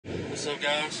So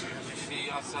guys, as you see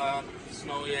outside,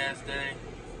 snowy ass day.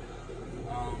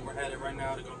 We're headed right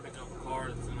now to go pick up a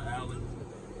car that's in the alley.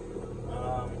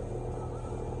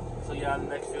 So yeah, in the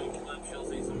next few clips you'll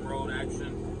see some road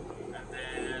action, and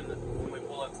then when we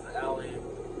pull up to the alley,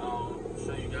 I'll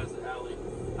show you guys the alley.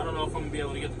 I don't know if I'm gonna be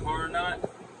able to get the car or not,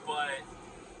 but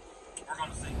we're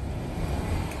gonna see.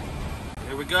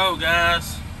 Here we go,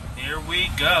 guys. Here we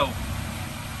go.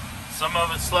 Some of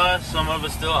it's slush, some of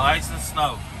it's still ice and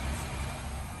snow.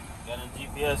 Got a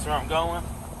GPS where I'm going.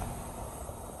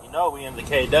 You know we in the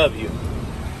KW.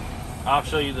 I'll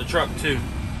show you the truck too.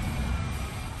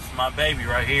 It's my baby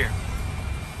right here.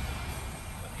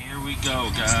 But here we go,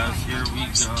 guys. Here we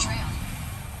go.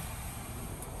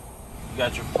 You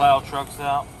got your plow trucks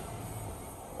out.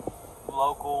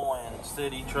 Local and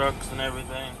city trucks and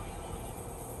everything.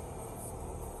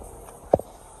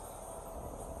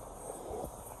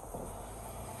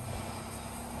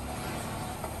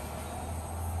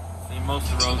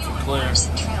 Most of the roads are clear.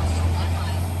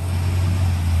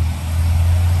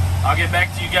 I'll get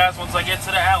back to you guys once I get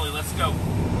to the alley. Let's go.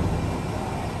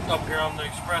 Up here on the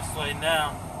expressway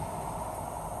now.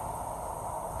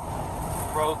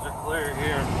 The roads are clear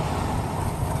here.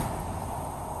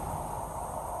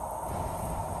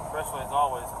 Expressway is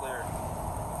always clear.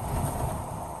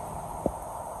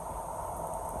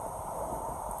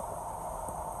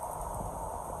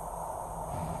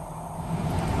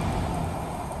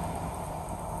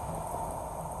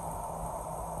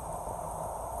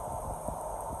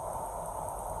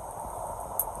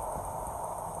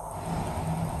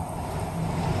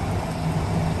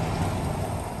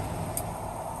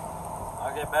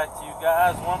 Get back to you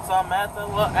guys once I'm at the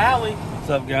alley. What's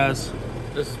up, guys?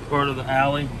 This is part of the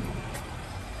alley, and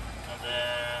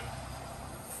then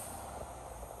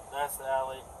that's the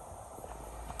alley.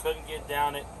 Couldn't get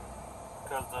down it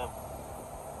because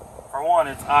for one,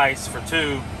 it's ice. For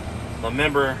two, the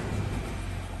member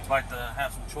like to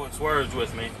have some choice words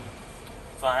with me,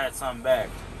 so I had something back.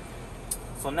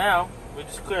 So now we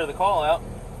just clear the call out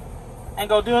and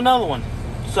go do another one.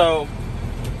 So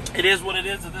it is what it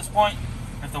is at this point.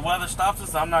 If the weather stops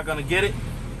us, I'm not going to get it.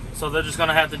 So they're just going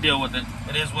to have to deal with it.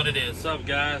 It is what it is. What's up,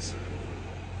 guys?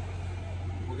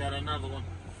 We got another one.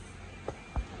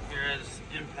 Here is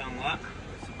Impound Lot.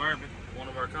 Suburban, one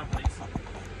of our companies.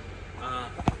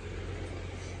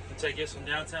 To take this from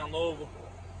downtown Louisville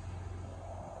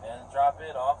and drop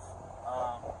it off.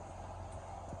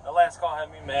 The last call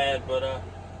had me mad, but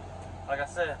like I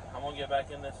said, I'm going to get back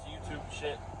in this YouTube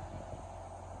shit.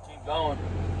 Keep going.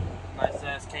 Nice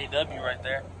ass KW right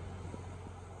there.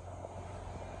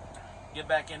 Get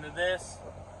back into this.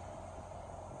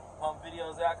 Pump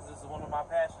videos out because this is one of my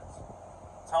passions.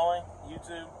 Towing,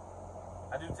 YouTube.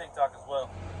 I do TikTok as well.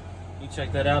 You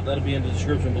check that out. That'll be in the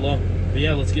description below. But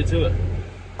yeah, let's get to it.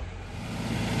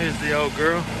 Here's the old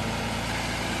girl.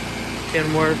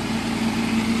 Kenworth.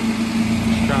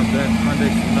 Just dropped that Hyundai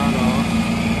Sonata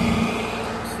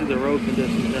off. See the road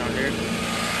conditions down here.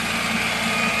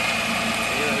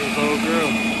 Little girl.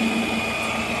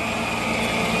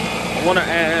 I want to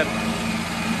add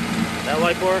that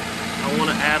light bar. I want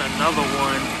to add another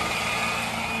one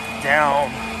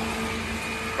down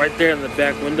right there in the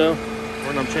back window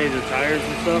when I'm changing tires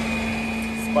and stuff.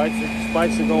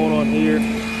 Spikes are going on here.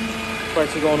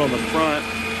 Spikes are going on the front.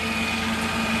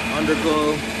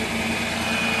 Underglow.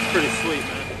 It's pretty sweet,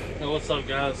 man. Hey, what's up,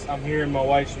 guys? I'm here in my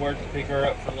wife's work to pick her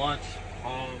up for lunch.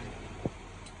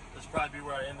 This will probably be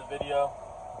where I end the video.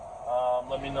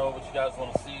 Let me know what you guys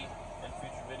want to see in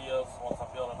future videos once I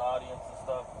build an audience and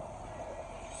stuff.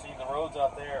 You see the roads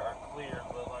out there are clear,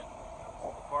 but like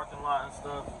the parking lot and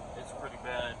stuff, it's pretty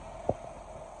bad.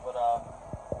 But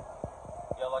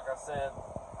yeah, like I said,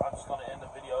 I'm just going to end the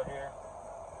video here.